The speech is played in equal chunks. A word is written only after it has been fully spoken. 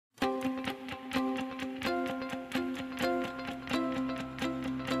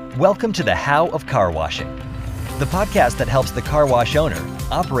Welcome to the How of Carwashing, the podcast that helps the car wash owner,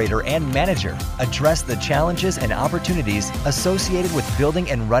 operator, and manager address the challenges and opportunities associated with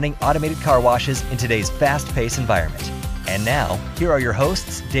building and running automated car washes in today's fast-paced environment. And now, here are your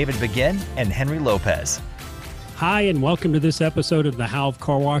hosts, David Begin and Henry Lopez. Hi, and welcome to this episode of the How of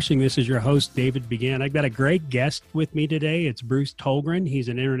Carwashing. This is your host, David Begin. I've got a great guest with me today. It's Bruce Tulgan. He's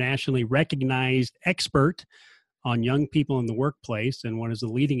an internationally recognized expert on young people in the workplace and one is a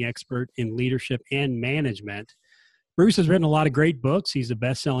leading expert in leadership and management. Bruce has written a lot of great books. He's a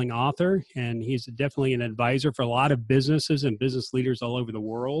best-selling author, and he's definitely an advisor for a lot of businesses and business leaders all over the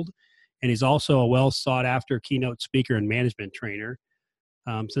world. And he's also a well-sought-after keynote speaker and management trainer.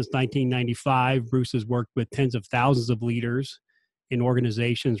 Since 1995, Bruce has worked with tens of thousands of leaders in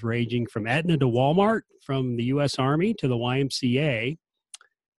organizations ranging from Aetna to Walmart, from the U.S. Army to the YMCA.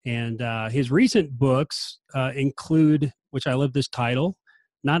 And his recent books include, which I love this title,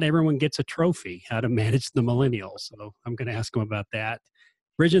 Not Everyone Gets a Trophy, How to Manage the Millennials. So I'm going to ask him about that.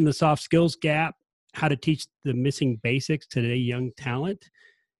 Bridging the Soft Skills Gap, How to Teach the Missing Basics to Today Young Talent.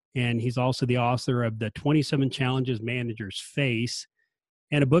 And he's also the author of the 27 Challenges Managers Face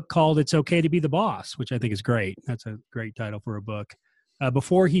and a book called It's Okay to Be the Boss, which I think is great. That's a great title for a book.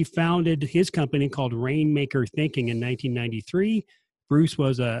 Before he founded his company called Rainmaker Thinking in 1993, Bruce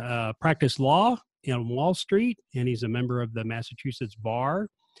was a practiced law on Wall Street, and he's a member of the Massachusetts Bar.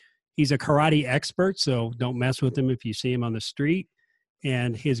 He's a karate expert, so don't mess with him if you see him on the street.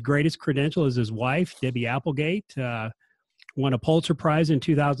 And his greatest credential is his wife, Debbie Applegate, won a Pulitzer Prize in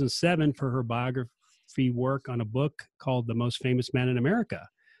 2007 for her biography work on a book called The Most Famous Man in America,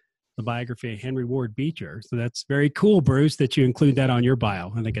 the biography of Henry Ward Beecher. So that's very cool, Bruce, that you include that on your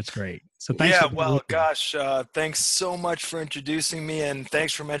bio. I think it's great. So thanks. Yeah, well, gosh, thanks so much for introducing me, and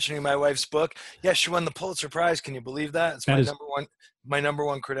thanks for mentioning my wife's book. Yeah, she won the Pulitzer Prize. Can you believe that? It's my number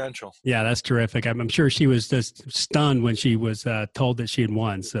one credential. Yeah, that's terrific. I'm sure she was just stunned when she was told that she had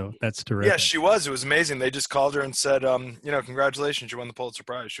won. So that's terrific. Yeah, she was. It was amazing. They just called her and said, congratulations, you won the Pulitzer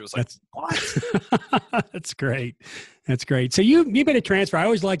Prize. She was like, what? That's great. That's great. So you made a transfer. I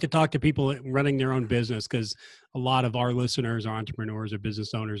always like to talk to people running their own business because a lot of our listeners are entrepreneurs or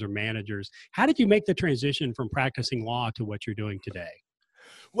business owners or managers. How did you make the transition from practicing law to what you're doing today?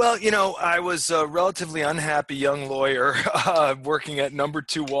 Well, I was a relatively unhappy young lawyer working at number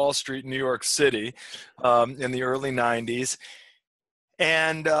 2 Wall Street in New York City in the early 90s.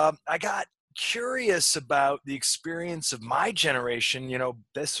 And I got curious about the experience of my generation.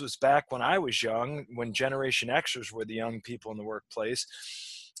 This was back when I was young, when Generation Xers were the young people in the workplace.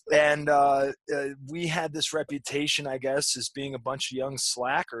 And we had this reputation, I guess, as being a bunch of young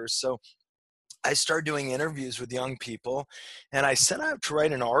slackers. So I started doing interviews with young people, and I set out to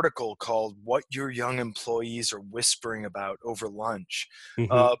write an article called What Your Young Employees Are Whispering About Over Lunch.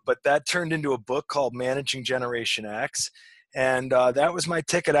 Mm-hmm. But that turned into a book called Managing Generation X. And that was my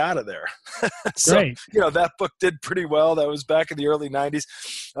ticket out of there. So, Great. That book did pretty well. That was back in the early 90s.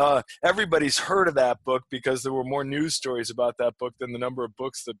 Everybody's heard of that book because there were more news stories about that book than the number of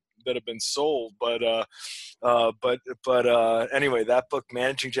books that have been sold. But anyway, that book,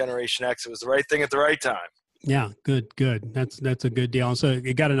 Managing Generation X, it was the right thing at the right time. Yeah, good. That's a good deal. And so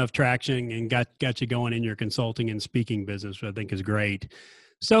it got enough traction and got you going in your consulting and speaking business, which I think is great.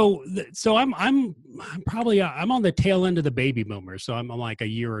 So I'm on the tail end of the baby boomers. So I'm like a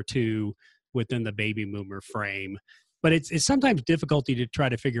year or two within the baby boomer frame. But it's sometimes difficulty to try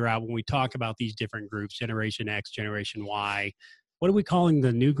to figure out when we talk about these different groups, Generation X, Generation Y. What are we calling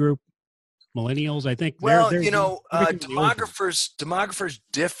the new group? Millennials, I think. Well, demographers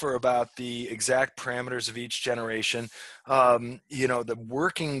differ about the exact parameters of each generation. The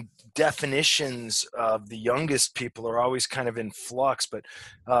working definitions of the youngest people are always kind of in flux, but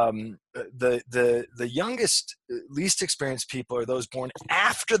the youngest, least experienced people are those born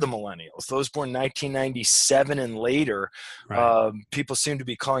after the millennials, those born 1997 and later. Right. People seem to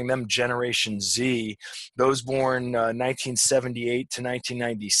be calling them Generation Z. Those born 1978 to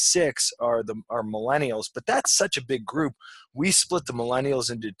 1996 are millennials, but that's such a big group. We split the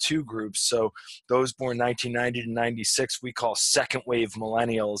millennials into 2 groups. So those born 1990 to 96, we call second wave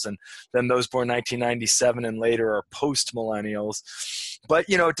millennials. And then those born 1997 and later are post millennials. But,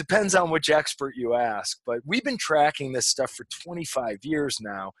 it depends on which expert you ask. But we've been tracking this stuff for 25 years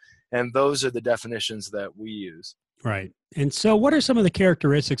now. And those are the definitions that we use. Right. And so what are some of the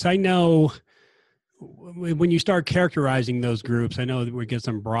characteristics? I know when you start characterizing those groups, I know that we get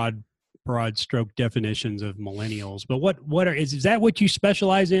some broad stroke definitions of millennials, but is that what you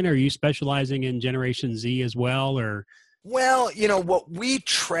specialize in? Are you specializing in Generation Z as well? Or Well, what we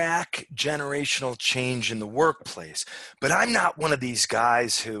track generational change in the workplace, but I'm not one of these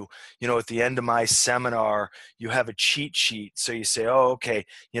guys who, at the end of my seminar, you have a cheat sheet. So you say, oh, okay,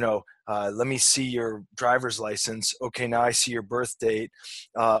 let me see your driver's license. Okay, now I see your birth date.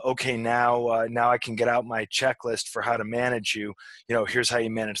 Okay, now I can get out my checklist for how to manage you. Here's how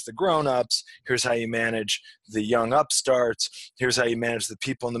you manage the grown-ups. Here's how you manage the young upstarts. Here's how you manage the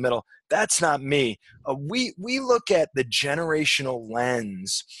people in the middle. That's not me. We look at the generational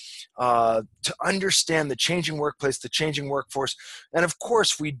lens to understand the changing workplace, the changing workforce. And of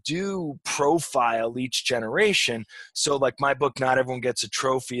course, we do profile each generation. So like my book, Not Everyone Gets a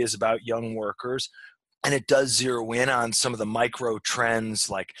Trophy, is about young workers. And it does zero in on some of the micro trends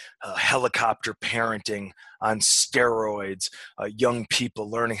like helicopter parenting on steroids, young people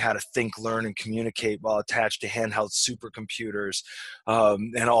learning how to think, learn, and communicate while attached to handheld supercomputers,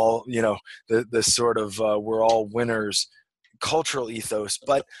 and all, the sort of we're all winners cultural ethos.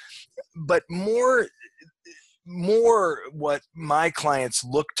 But more what my clients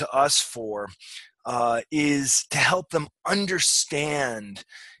look to us for is to help them understand,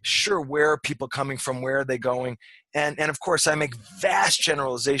 sure, where are people coming from, where are they going? And of course, I make vast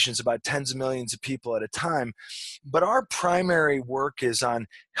generalizations about tens of millions of people at a time, but our primary work is on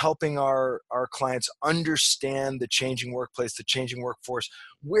helping our clients understand the changing workplace, the changing workforce.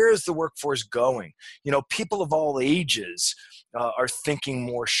 Where is the workforce going? People of all ages are thinking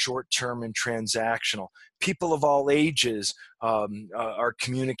more short-term and transactional. People of all ages are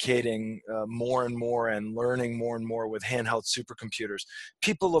communicating more and more and learning more and more with handheld supercomputers.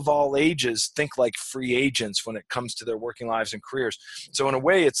 People of all ages think like free agents when it comes to their working lives and careers. So in a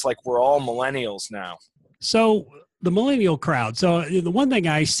way, it's like we're all millennials now. So the millennial crowd. So the one thing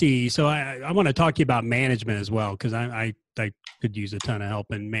I see, so I want to talk to you about management as well, because I could use a ton of help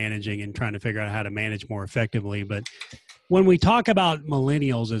in managing and trying to figure out how to manage more effectively. But when we talk about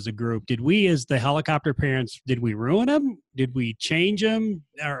millennials as a group, did we, as the helicopter parents, did we ruin them? Did we change them?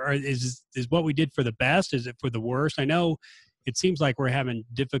 Or is what we did for the best? Is it for the worst? I know it seems like we're having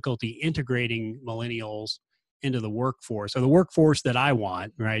difficulty integrating millennials into the workforce, or the workforce that I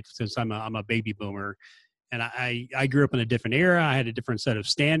want, right? Since I'm a baby boomer, and I grew up in a different era. I had a different set of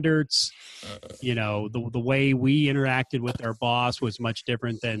standards. The way we interacted with our boss was much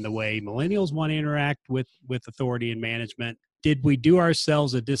different than the way millennials want to interact with authority and management. Did we do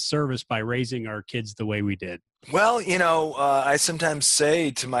ourselves a disservice by raising our kids the way we did? Well, I sometimes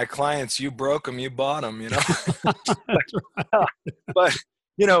say to my clients, you broke them, you bought them, but,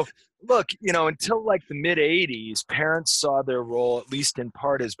 look, until like the mid 80s, parents saw their role, at least in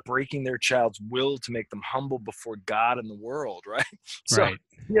part, as breaking their child's will to make them humble before God and the world. Right. So,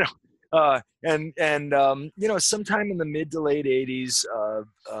 Right. Sometime in the mid to late 80s,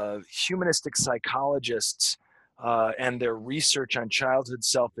 humanistic psychologists and their research on childhood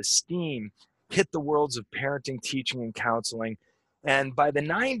self-esteem hit the worlds of parenting, teaching, and counseling. And by the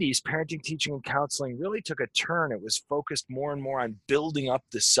 90s, parenting, teaching, and counseling really took a turn. It was focused more and more on building up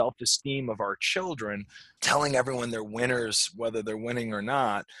the self-esteem of our children, telling everyone they're winners, whether they're winning or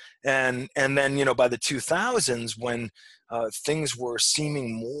not. And then, by the 2000s, when things were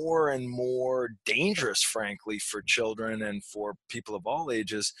seeming more and more dangerous, frankly, for children and for people of all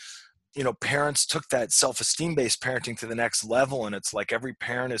ages, parents took that self-esteem based parenting to the next level. And it's like every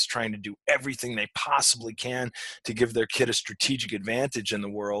parent is trying to do everything they possibly can to give their kid a strategic advantage in the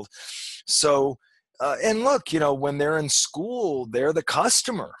world. So, and look, when they're in school, they're the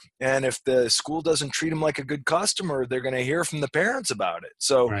customer. And if the school doesn't treat them like a good customer, they're going to hear from the parents about it.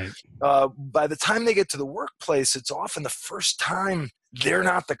 So Right. By the time they get to the workplace, it's often the first time they're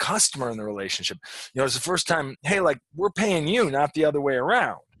not the customer in the relationship. It's the first time, hey, like, we're paying you, not the other way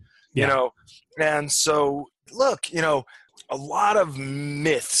around. Yeah. And so look, a lot of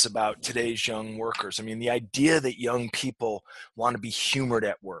myths about today's young workers. I mean, the idea that young people want to be humored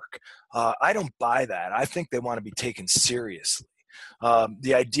at work. I don't buy that. I think they want to be taken seriously.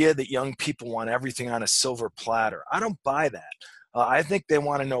 The idea that young people want everything on a silver platter. I don't buy that. I think they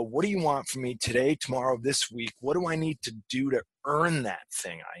want to know, what do you want from me today, tomorrow, this week? What do I need to do to earn that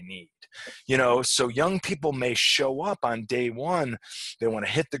thing I need? So young people may show up on day one. They want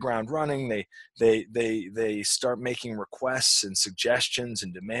to hit the ground running. They start making requests and suggestions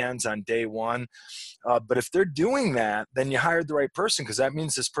and demands on day one. But if they're doing that, then you hired the right person, because that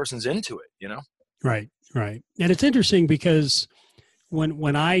means this person's into it, Right. Right. And it's interesting because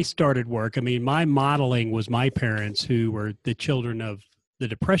when I started work, I mean, my modeling was my parents, who were the children of the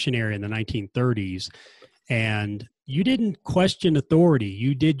Depression era in the 1930s. And you didn't question authority.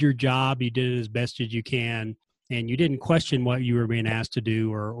 You did your job. You did it as best as you can. And you didn't question what you were being asked to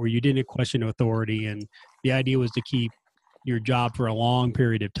do, or you didn't question authority. And the idea was to keep your job for a long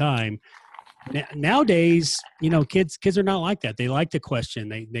period of time. Nowadays, kids are not like that. They like to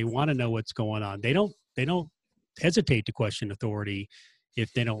question. They want to know what's going on. They don't hesitate to question authority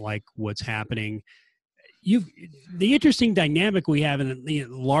if they don't like what's happening. The interesting dynamic we have in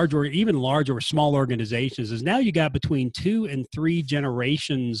large or small organizations is now you got between 2 and 3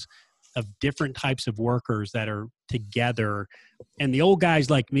 generations of different types of workers that are together. And the old guys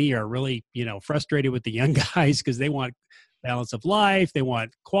like me are really, frustrated with the young guys because they want balance of life. They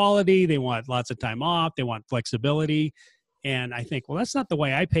want quality. They want lots of time off. They want flexibility. And I think, well, that's not the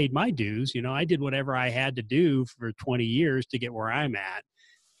way I paid my dues. I did whatever I had to do for 20 years to get where I'm at.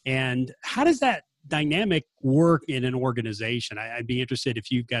 And how does that dynamic work in an organization? I'd be interested if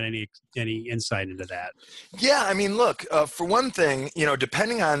you've got any insight into that. Yeah, I mean, look, for one thing,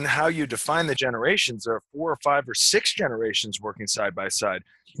 depending on how you define the generations, there are 4 or 5 or 6 generations working side by side.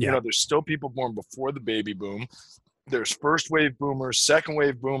 Yeah. There's still people born before the baby boom. There's first wave boomers, second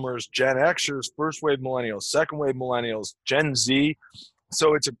wave boomers, Gen Xers, first wave millennials, second wave millennials, Gen Z.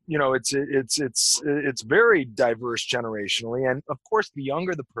 So it's very diverse generationally, and of course, the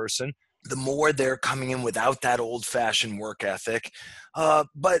younger the person, the more they're coming in without that old-fashioned work ethic.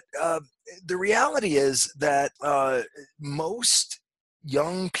 But the reality is that most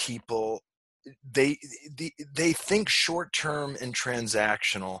young people, they think short-term and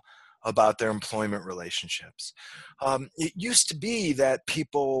transactional about their employment relationships. It used to be that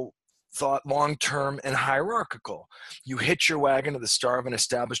people thought long-term and hierarchical. You hitch your wagon to the star of an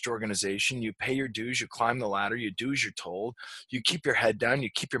established organization, you pay your dues, you climb the ladder, you do as you're told, you keep your head down, you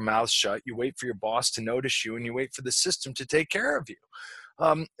keep your mouth shut, you wait for your boss to notice you, and you wait for the system to take care of you.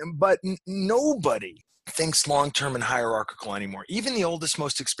 But nobody thinks long-term and hierarchical anymore. Even the oldest,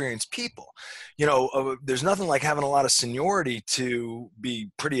 most experienced people. There's nothing like having a lot of seniority to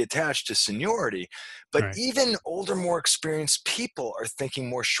be pretty attached to seniority. But Right. Even older, more experienced people are thinking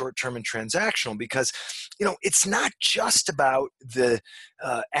more short-term and transactional because, it's not just about the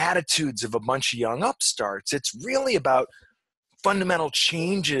attitudes of a bunch of young upstarts. It's really about fundamental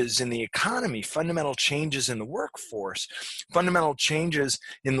changes in the economy, fundamental changes in the workforce, fundamental changes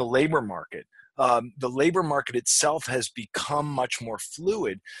in the labor market. The labor market itself has become much more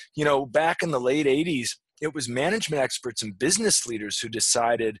fluid. Back in the late 80s, it was management experts and business leaders who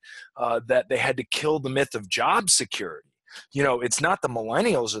decided that they had to kill the myth of job security. It's not the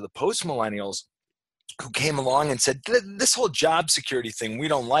millennials or the post-millennials who came along and said, this whole job security thing, we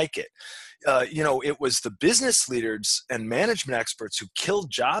don't like it. It was the business leaders and management experts who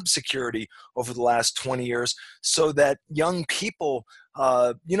killed job security over the last 20 years so that young people,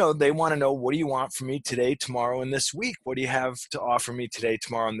 they want to know, what do you want from me today, tomorrow, and this week? What do you have to offer me today,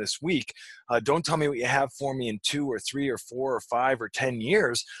 tomorrow, and this week? Don't tell me what you have for me in 2 or 3 or 4 or 5 or 10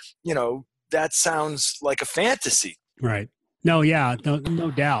 years. That sounds like a fantasy. Right. No, yeah,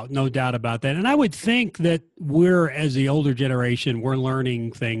 no doubt about that. And I would think that we're, as the older generation, we're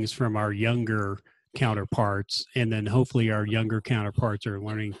learning things from our younger counterparts, and then hopefully our younger counterparts are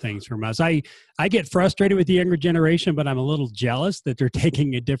learning things from us. I get frustrated with the younger generation, but I'm a little jealous that they're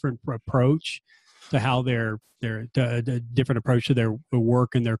taking a different approach to how the different approach to their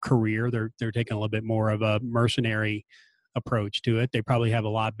work and their career. They're taking a little bit more of a mercenary approach to it. They probably have a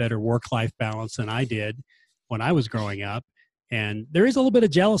lot better work-life balance than I did when I was growing up. And there is a little bit of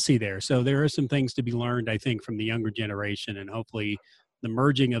jealousy there. So there are some things to be learned, I think, from the younger generation. And hopefully the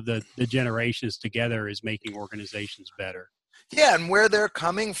merging of the generations together is making organizations better. Yeah, and where they're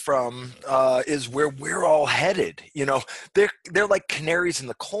coming from is where we're all headed. They're like canaries in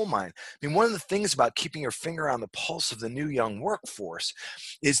the coal mine. I mean, one of the things about keeping your finger on the pulse of the new young workforce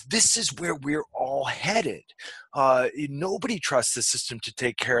is this is where we're all headed. Nobody trusts the system to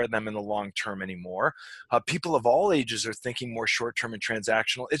take care of them in the long term anymore. People of all ages are thinking more short term and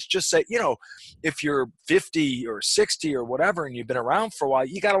transactional. It's just that, if you're 50 or 60 or whatever and you've been around for a while,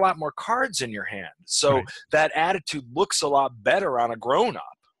 you got a lot more cards in your hand. So Right. That attitude looks a lot better on a grown-up.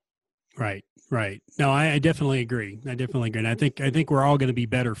 Right. No, I definitely agree. And I think we're all going to be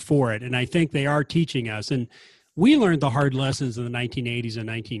better for it. And I think they are teaching us. And we learned the hard lessons in the 1980s and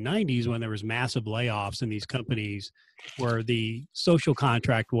 1990s when there was massive layoffs in these companies, where the social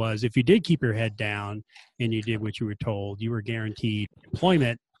contract was, if you did keep your head down and you did what you were told, you were guaranteed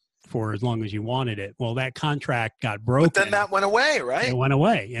employment for as long as you wanted it. Well, that contract got broken. But then that went away, right? It went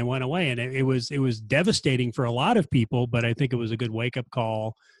away. And it was devastating for a lot of people, but I think it was a good wake-up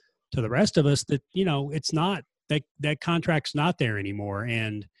call to the rest of us that, it's not, that contract's not there anymore.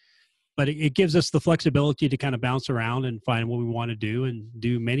 But it gives us the flexibility to kind of bounce around and find what we want to do and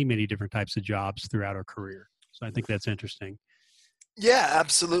do many, many different types of jobs throughout our career. So I think that's interesting. Yeah,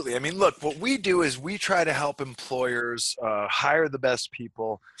 absolutely. I mean, look, what we do is we try to help employers hire the best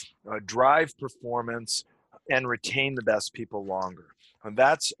people, drive performance, and retain the best people longer. And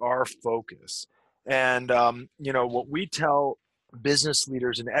that's our focus. And, what we tell business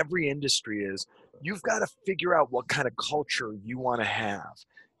leaders in every industry is you've got to figure out what kind of culture you want to have.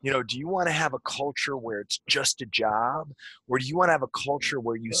 Do you want to have a culture where it's just a job, or do you want to have a culture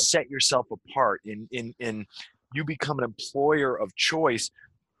where you set yourself apart in you become an employer of choice,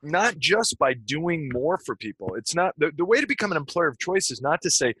 not just by doing more for people. It's not the way to become an employer of choice is not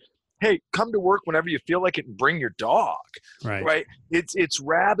to say, hey, come to work whenever you feel like it and bring your dog, Right. right? It's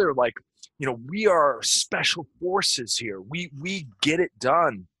rather like, we are special forces here. We get it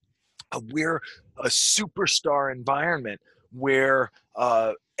done. We're a superstar environment where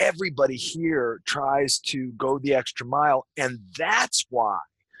everybody here tries to go the extra mile, and that's why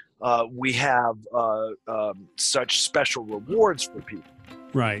we have such special rewards for people.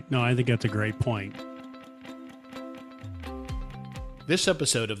 Right. No, I think that's a great point. This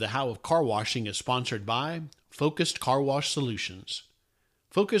episode of The How of Car Washing is sponsored by Focused Car Wash Solutions.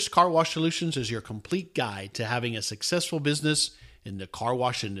 Focused Car Wash Solutions is your complete guide to having a successful business in the car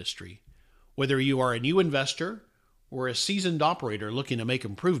wash industry. Whether you are a new investor or a seasoned operator looking to make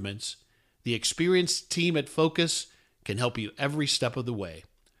improvements, the experienced team at Focus can help you every step of the way.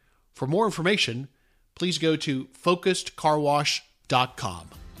 For more information, please go to focusedcarwash.com.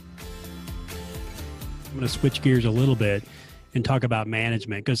 I'm going to switch gears a little bit and talk about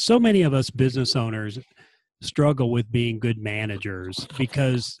management, because so many of us business owners struggle with being good managers,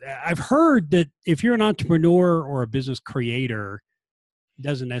 because I've heard that if you're an entrepreneur or a business creator, it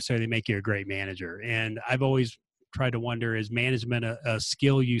doesn't necessarily make you a great manager. And I've always tried to wonder, is management a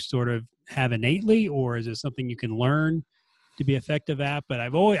skill you sort of have innately, or is it something you can learn to be effective at? But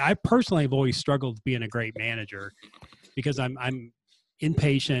I personally have always struggled being a great manager, because I'm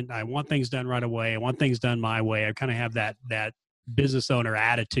impatient. I want things done right away. I want things done my way. I kind of have that business owner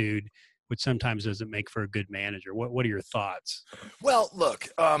attitude, which sometimes doesn't make for a good manager. What are your thoughts? Well, look,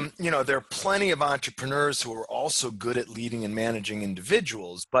 there are plenty of entrepreneurs who are also good at leading and managing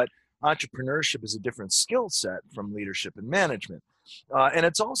individuals, but entrepreneurship is a different skill set from leadership and management. And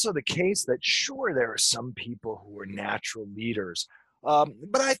it's also the case that, sure, there are some people who are natural leaders, but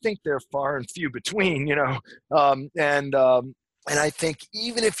I think they're far and few between, and I think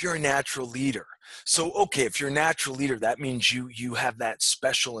even if you're a natural leader, so, okay, if you're a natural leader, that means you have that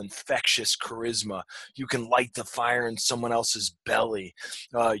special infectious charisma. You can light the fire in someone else's belly.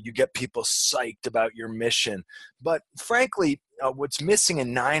 You get people psyched about your mission. But frankly, what's missing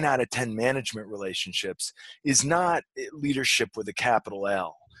in 9 out of 10 management relationships is not leadership with a capital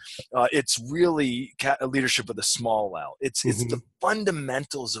L. It's really leadership with a small L. It's the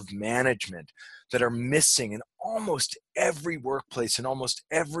fundamentals of management that are missing in almost every workplace, in almost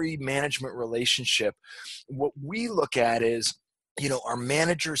every management relationship. What we look at is, our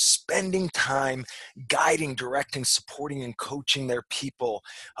managers spending time guiding, directing, supporting, and coaching their people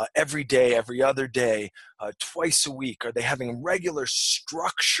every day, every other day, twice a week. Are they having regular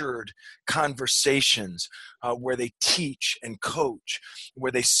structured conversations where they teach and coach,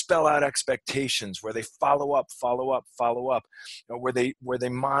 where they spell out expectations, where they follow up, where they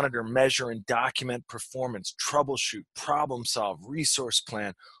monitor, measure, and document performance, troubleshoot, problem solve, resource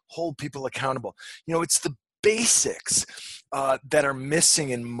plan, hold people accountable? It's the basics that are missing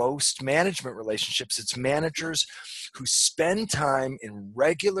in most management relationships. It's managers who spend time in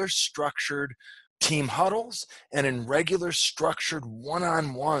regular structured team huddles and in regular structured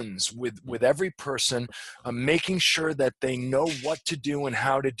one-on-ones with every person, making sure that they know what to do and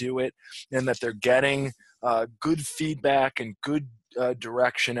how to do it, and that they're getting good feedback and good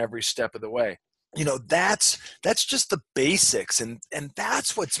direction every step of the way. That's just the basics, and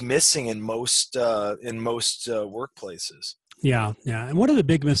that's what's missing in most workplaces. Yeah. And one of the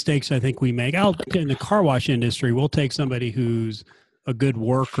big mistakes I think we make in the car wash industry, we'll take somebody who's a good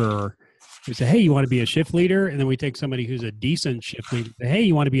worker. We say, hey, you want to be a shift leader? And then we take somebody who's a decent shift leader. Say, hey,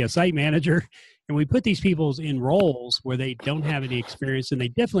 you want to be a site manager? And we put these people in roles where they don't have any experience and they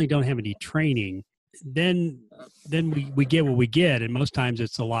definitely don't have any training. Then we get what we get, and most times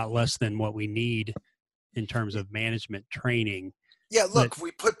it's a lot less than what we need in terms of management training. Yeah, look,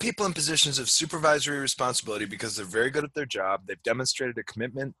 we put people in positions of supervisory responsibility because they're very good at their job. They've demonstrated a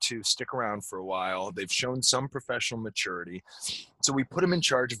commitment to stick around for a while. They've shown some professional maturity. So we put them in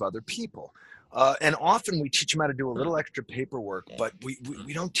charge of other people. And often we teach them how to do a little extra paperwork, but we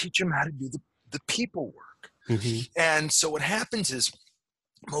don't teach them how to do the people work. Mm-hmm. And so what happens is,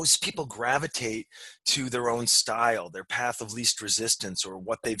 most people gravitate to their own style, their path of least resistance, or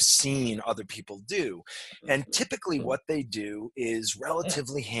what they've seen other people do. And typically what they do is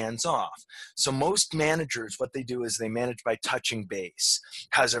relatively hands-off. So most managers, what they do is they manage by touching base.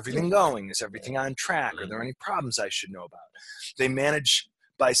 How's everything going? Is everything on track? Are there any problems I should know about? They manage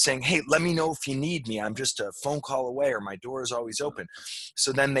by saying, hey, let me know if you need me. I'm just a phone call away, or my door is always open.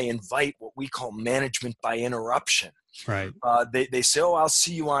 So then they invite what we call management by interruption. Right. They say, oh, I'll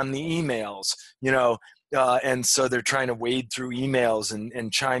see you on the emails, and so they're trying to wade through emails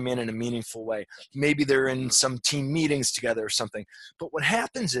and chime in a meaningful way. Maybe they're in some team meetings together or something. But what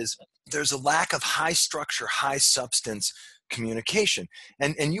happens is there's a lack of high structure, high substance communication.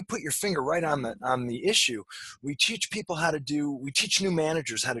 And you put your finger right on the issue. We teach new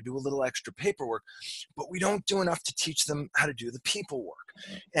managers how to do a little extra paperwork, but we don't do enough to teach them how to do the people work.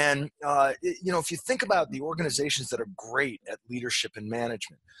 And, if you think about the organizations that are great at leadership and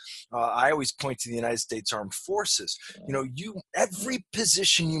management, I always point to the United States Armed Forces. Every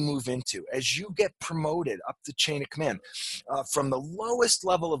position you move into, as you get promoted up the chain of command, from the lowest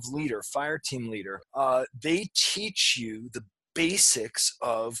level of leader, fire team leader, they teach you the basics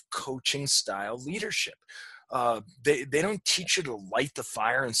of coaching style leadership. They don't teach you to light the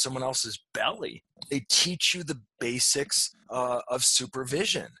fire in someone else's belly. They teach you the basics of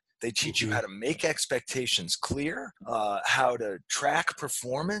supervision. They teach you how to make expectations clear, how to track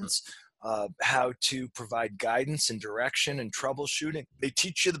performance, how to provide guidance and direction and troubleshooting. They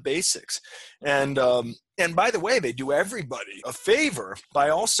teach you the basics. And by the way, they do everybody a favor by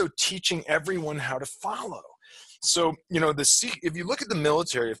also teaching everyone how to follow. So, if you look at the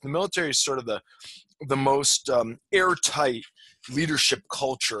military, if the military is sort of the most airtight leadership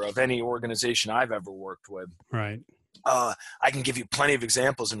culture of any organization I've ever worked with. Right. I can give you plenty of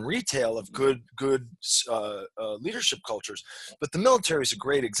examples in retail of good leadership cultures, but the military is a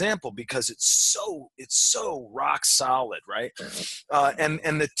great example because it's so rock solid, right?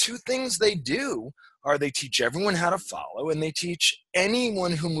 And the two things they do are they teach everyone how to follow, and they teach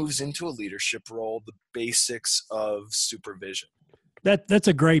anyone who moves into a leadership role the basics of supervision. That's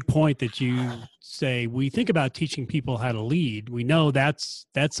a great point that you say. We think about teaching people how to lead. We know that's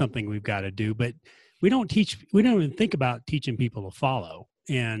something we've got to do, but we don't even think about teaching people to follow.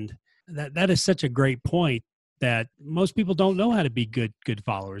 And that is such a great point that most people don't know how to be good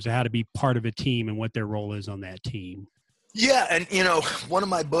followers, or how to be part of a team and what their role is on that team. Yeah, and one of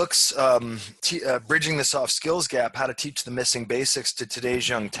my books, Bridging the Soft Skills Gap, How to Teach the Missing Basics to Today's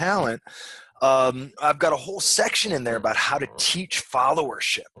Young Talent, I've got a whole section in there about how to teach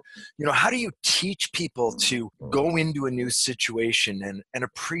followership. How do you teach people to go into a new situation and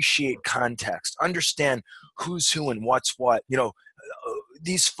appreciate context, understand who's who and what's what?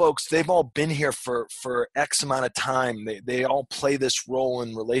 These folks, they've all been here for X amount of time. They all play this role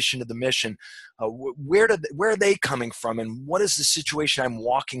in relation to the mission. Where are they coming from, and what is the situation I'm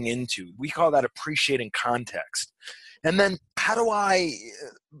walking into? We call that appreciating context. And then how do I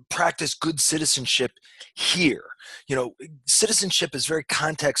practice good citizenship here? Citizenship is very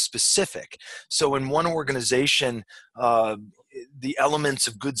context specific. So in one organization, the elements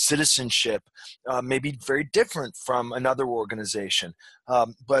of good citizenship may be very different from another organization.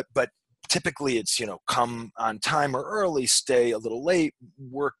 But typically it's, come on time or early, stay a little late,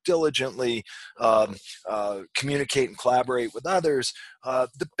 work diligently, communicate and collaborate with others.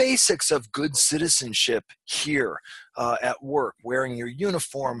 The basics of good citizenship here at work, wearing your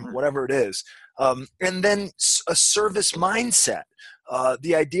uniform, whatever it is. And then a service mindset,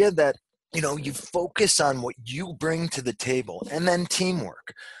 the idea that you focus on what you bring to the table, and then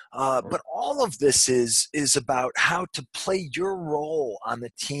teamwork. But all of this is about how to play your role on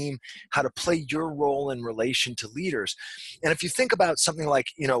the team, how to play your role in relation to leaders. And if you think about something like,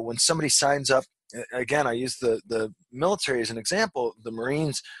 when somebody signs up, again, I use the military as an example, the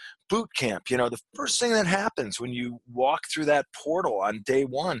Marines boot camp, the first thing that happens when you walk through that portal on day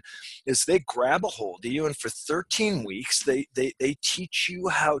one is they grab a hold of you, and for 13 weeks, they teach you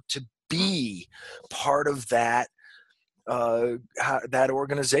how to be part of that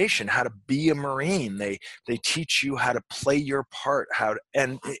organization, how to be a Marine. They teach you how to play your part,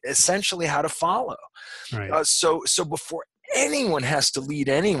 and essentially how to follow. Right. So before anyone has to lead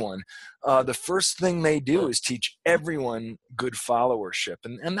anyone, the first thing they do is teach everyone good followership,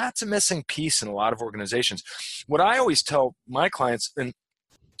 and that's a missing piece in a lot of organizations. What I always tell my clients, and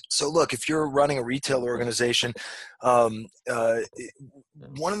so look, if you're running a retail organization, one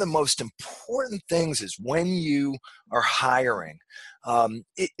of the most important things is when you are hiring.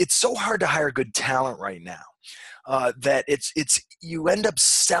 It's so hard to hire good talent right now that you end up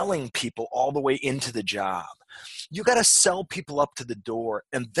selling people all the way into the job. You got to sell people up to the door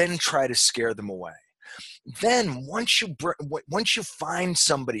and then try to scare them away. Then once you find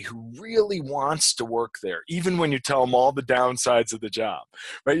somebody who really wants to work there, even when you tell them all the downsides of the job,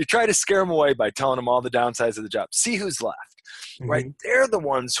 right? You try to scare them away by telling them all the downsides of the job. See who's left, right? They're the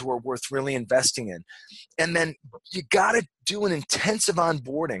ones who are worth really investing in. And then you got to do an intensive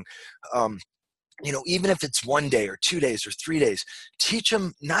onboarding. Even if it's 1 day or 2 days or 3 days, teach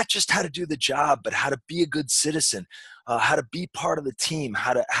them not just how to do the job, but how to be a good citizen, how to be part of the team,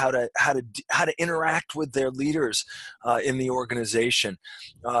 how to interact with their leaders in the organization,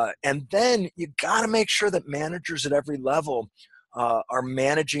 and then you got to make sure that managers at every level are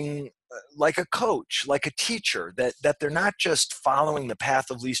managing like a coach, like a teacher, that they're not just following the path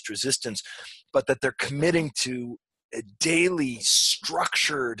of least resistance, but that they're committing to a daily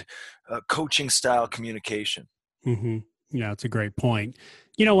structured coaching style communication. Yeah, it's a great point.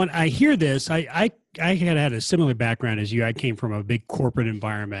 When I hear this, I had a similar background as you. I came from a big corporate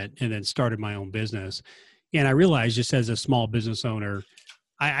environment and then started my own business. And I realized just as a small business owner,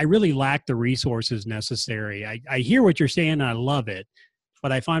 I really lack the resources necessary. I hear what you're saying and I love it,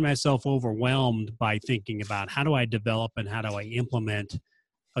 but I find myself overwhelmed by thinking about how do I develop and how do I implement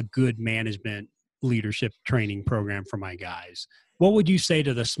a good management leadership training program for my guys. What would you say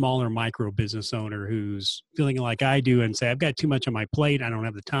to the smaller micro business owner who's feeling like I do and say, I've got too much on my plate, I don't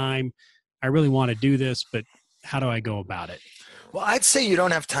have the time, I really want to do this, but how do I go about it? Well, I'd say you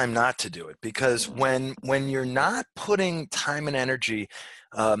don't have time not to do it, because when you're not putting time and energy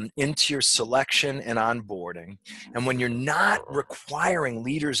into your selection and onboarding, and when you're not requiring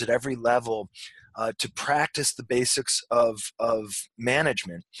leaders at every level to practice the basics of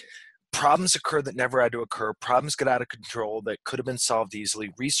management, problems occur that never had to occur. Problems get out of control that could have been solved easily.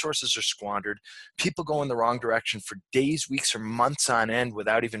 Resources are squandered. People go in the wrong direction for days, weeks, or months on end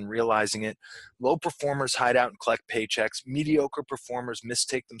without even realizing it. Low performers hide out and collect paychecks. Mediocre performers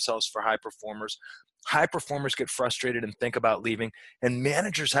mistake themselves for high performers. High performers get frustrated and think about leaving, and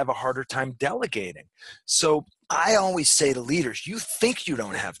managers have a harder time delegating. So I always say to leaders, you think you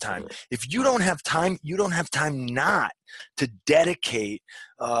don't have time. If you don't have time, you don't have time not to dedicate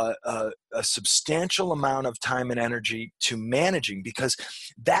a substantial amount of time and energy to managing, because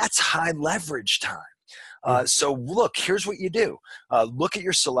that's high leverage time. So look, here's what you do. Look at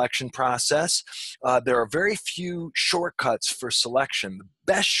your selection process. There are very few shortcuts for selection.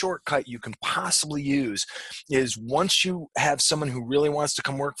 The best shortcut you can possibly use is, once you have someone who really wants to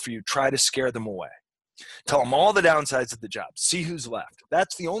come work for you, try to scare them away. Tell them all the downsides of the job. See who's left.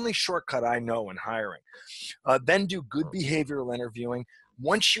 That's the only shortcut I know in hiring. Then do good behavioral interviewing.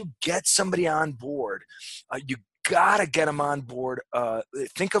 Once you get somebody on board, you gotta get them on board.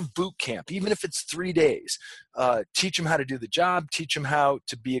 Think of boot camp, even if it's 3 days. Teach them how to do the job, teach them how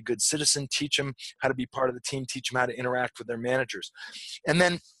to be a good citizen, teach them how to be part of the team, teach them how to interact with their managers. And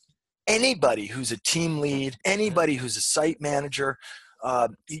then anybody who's a team lead, anybody who's a site manager,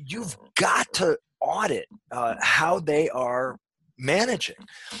 you've got to audit how they are managing.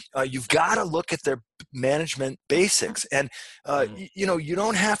 You've got to look at their management basics, and you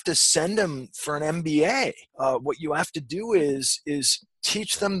don't have to send them for an MBA. What you have to do is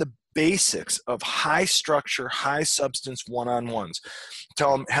teach them the basics of high structure, high substance one-on-ones.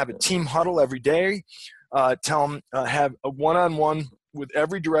 Tell them have a team huddle every day. Tell them have a one-on-one with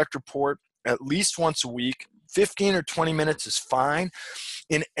every direct report at least once a week. 15 or 20 minutes is fine.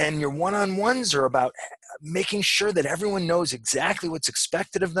 And your one-on-ones are about making sure that everyone knows exactly what's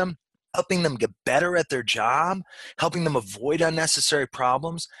expected of them, helping them get better at their job, helping them avoid unnecessary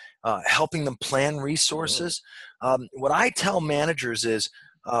problems, helping them plan resources. What I tell managers is,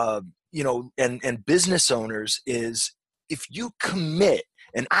 and business owners is, if you commit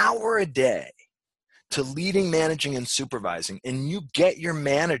an hour a day to leading, managing, and supervising, and you get your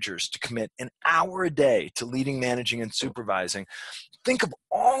managers to commit an hour a day to leading, managing, and supervising, think of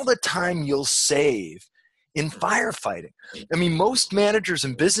all the time you'll save in firefighting. I mean, most managers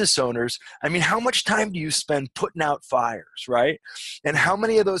and business owners, how much time do you spend putting out fires, right? And how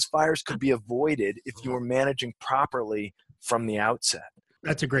many of those fires could be avoided if you were managing properly from the outset?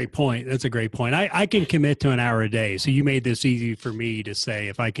 That's a great point. I can commit to an hour a day. So you made this easy for me to say,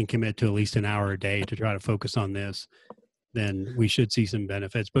 if I can commit to at least an hour a day to try to focus on this, then we should see some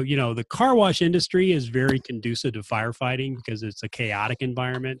benefits. But, the car wash industry is very conducive to firefighting because it's a chaotic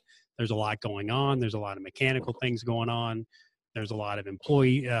environment. There's a lot going on. There's a lot of mechanical things going on. There's a lot of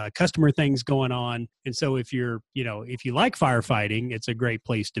customer things going on. And so if you like firefighting, it's a great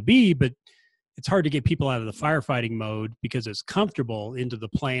place to be, but it's hard to get people out of the firefighting mode because it's comfortable into the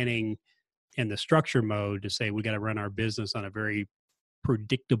planning and the structure mode to say, we got to run our business on a very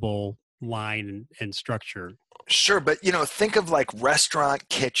predictable, line and structure. Sure, but think of like restaurant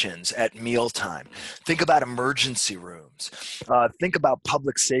kitchens at mealtime. Think about emergency rooms. Think about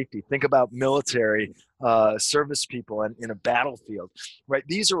public safety. Think about military service people in a battlefield. Right?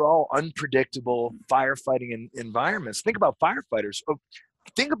 These are all unpredictable firefighting environments. Think about firefighters.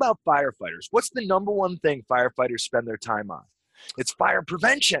 Think about firefighters. What's the number one thing firefighters spend their time on? It's fire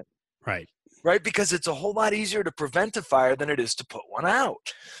prevention. Right. Right? Because it's a whole lot easier to prevent a fire than it is to put one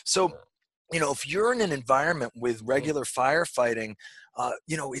out. So if you're in an environment with regular firefighting,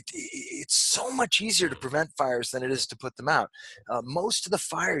 it's so much easier to prevent fires than it is to put them out. Most of the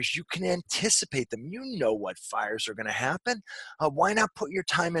fires, you can anticipate them. You know what fires are going to happen. Why not put your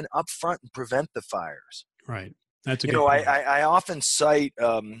time in up front and prevent the fires? Right. That's a good point. I often cite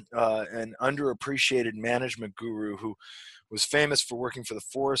an underappreciated management guru who was famous for working for the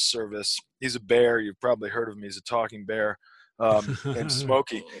Forest Service. He's a bear. You've probably heard of him. He's a talking bear. And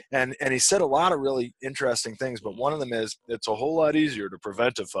Smokey, and he said a lot of really interesting things, but one of them is it's a whole lot easier to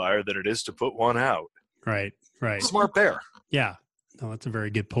prevent a fire than it is to put one out. Right. Smart bear. Yeah, no, that's a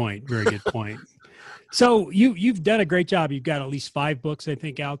very good point. Very good point. So you've done a great job. You've got at least 5 books, I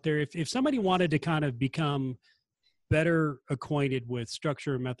think, out there. If somebody wanted to kind of become better acquainted with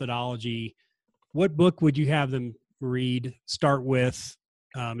structure and methodology, what book would you have them read, start with?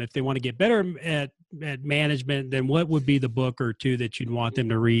 If they want to get better at management, then what would be the book or 2 that you'd want them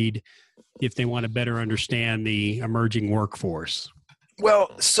to read if they want to better understand the emerging workforce?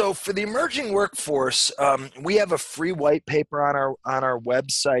 Well, so for the emerging workforce, we have a free white paper on our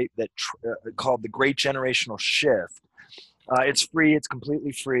website that called The Great Generational Shift. It's free. It's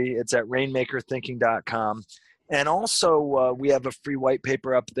completely free. It's at rainmakerthinking.com. And also we have a free white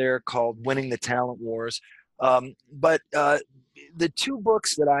paper up there called Winning the Talent Wars. But the 2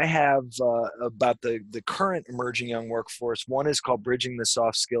 books that I have about the current emerging young workforce, one is called Bridging the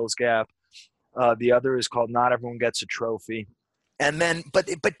Soft Skills Gap. The other is called Not Everyone Gets a Trophy. And then, but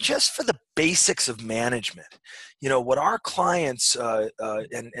just for the basics of management, what our clients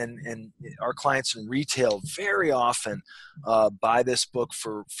and our clients in retail very often buy this book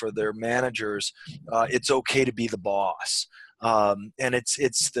for their managers. It's okay to be the boss. And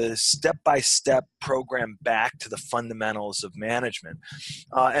it's the step-by-step program back to the fundamentals of management.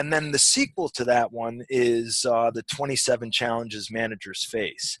 And then the sequel to that one is the 27 Challenges Managers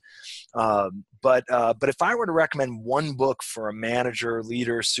Face. But if I were to recommend one book for a manager,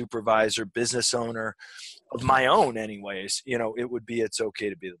 leader, supervisor, business owner of my own anyways, it would be It's Okay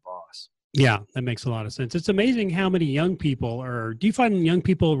to Be the Boss. Yeah, that makes a lot of sense. It's amazing how many young people do you find young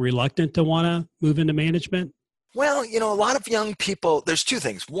people reluctant to want to move into management? Well, a lot of young people, there's 2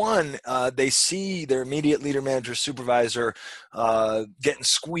 things. One, they see their immediate leader, manager, supervisor getting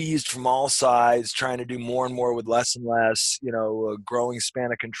squeezed from all sides, trying to do more and more with less and less, a growing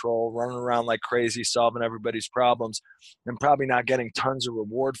span of control, running around like crazy, solving everybody's problems, and probably not getting tons of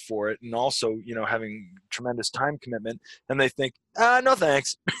reward for it. And also, having tremendous time commitment. And they think, no,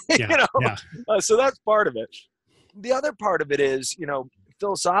 thanks. Yeah, So that's part of it. The other part of it is,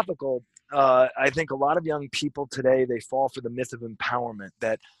 philosophical. I think a lot of young people today, they fall for the myth of empowerment,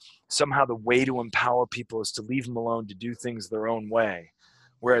 that somehow the way to empower people is to leave them alone to do things their own way.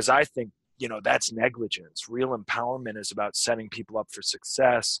 Whereas I think, that's negligence. Real empowerment is about setting people up for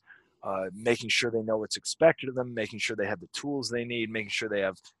success, making sure they know what's expected of them, making sure they have the tools they need, making sure they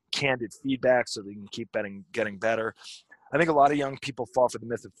have candid feedback so they can keep getting better. I think a lot of young people fall for the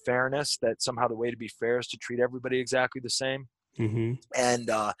myth of fairness, that somehow the way to be fair is to treat everybody exactly the same. Mm-hmm. And,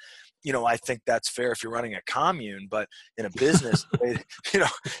 I think that's fair if you're running a commune, but in a business,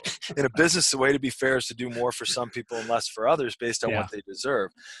 the way to be fair is to do more for some people and less for others based on what they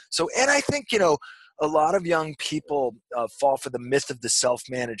deserve. So, and I think, a lot of young people fall for the myth of the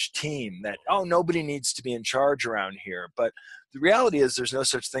self-managed team, that, nobody needs to be in charge around here. But the reality is there's no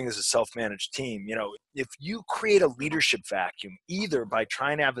such thing as a self-managed team. If you create a leadership vacuum, either by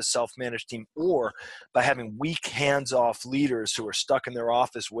trying to have a self-managed team or by having weak hands-off leaders who are stuck in their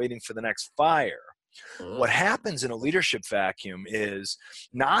office waiting for the next fire, what happens in a leadership vacuum is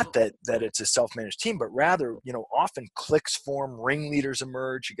not that it's a self-managed team, but rather, often cliques form, ringleaders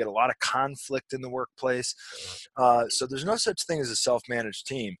emerge. You get a lot of conflict in the workplace. So there's no such thing as a self-managed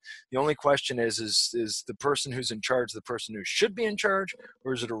team. The only question is the person who's in charge the person who should be in charge,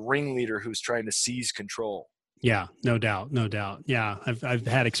 or is it a ringleader who's trying to seize control? Yeah, no doubt. Yeah, I've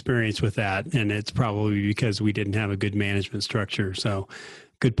had experience with that, and it's probably because we didn't have a good management structure. So,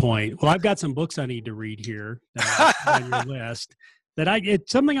 good point. Well, I've got some books I need to read here on your list.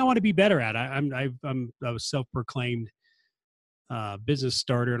 It's something I want to be better at. I'm a self-proclaimed business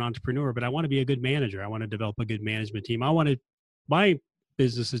starter and entrepreneur, but I want to be a good manager. I want to develop a good management team. My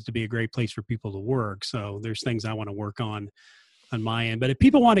businesses to be a great place for people to work. So there's things I want to work on my end. But if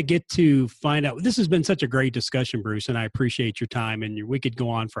people want to get to find out, this has been such a great discussion, Bruce, and I appreciate your time. And we could go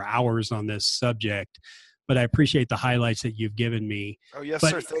on for hours on this subject, but I appreciate the highlights that you've given me. Oh, yes,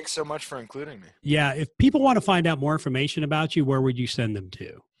 sir. Thanks so much for including me. Yeah. If people want to find out more information about you, where would you send them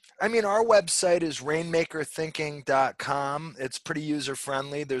to? I mean, our website is rainmakerthinking.com. It's pretty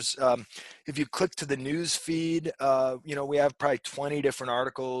user-friendly. There's, if you click to the news feed, we have probably 20 different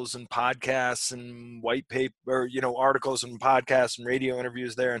articles and podcasts and white paper, articles and podcasts and radio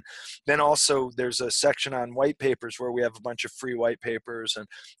interviews there. And then also there's a section on white papers where we have a bunch of free white papers. And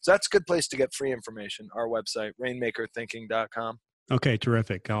so that's a good place to get free information, our website, rainmakerthinking.com. Okay,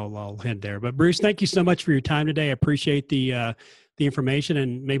 terrific. I'll head there. But Bruce, thank you so much for your time today. I appreciate the information,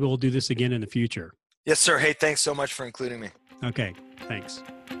 and maybe we'll do this again in the future. Yes, sir. Hey, thanks so much for including me. Okay, thanks.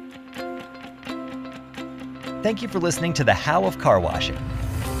 Thank you for listening to The How of Car Washing.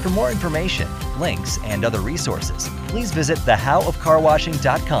 For more information, links, and other resources, please visit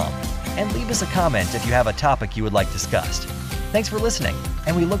thehowofcarwashing.com and leave us a comment if you have a topic you would like discussed. Thanks for listening,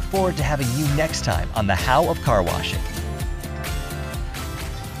 and we look forward to having you next time on The How of Car Washing.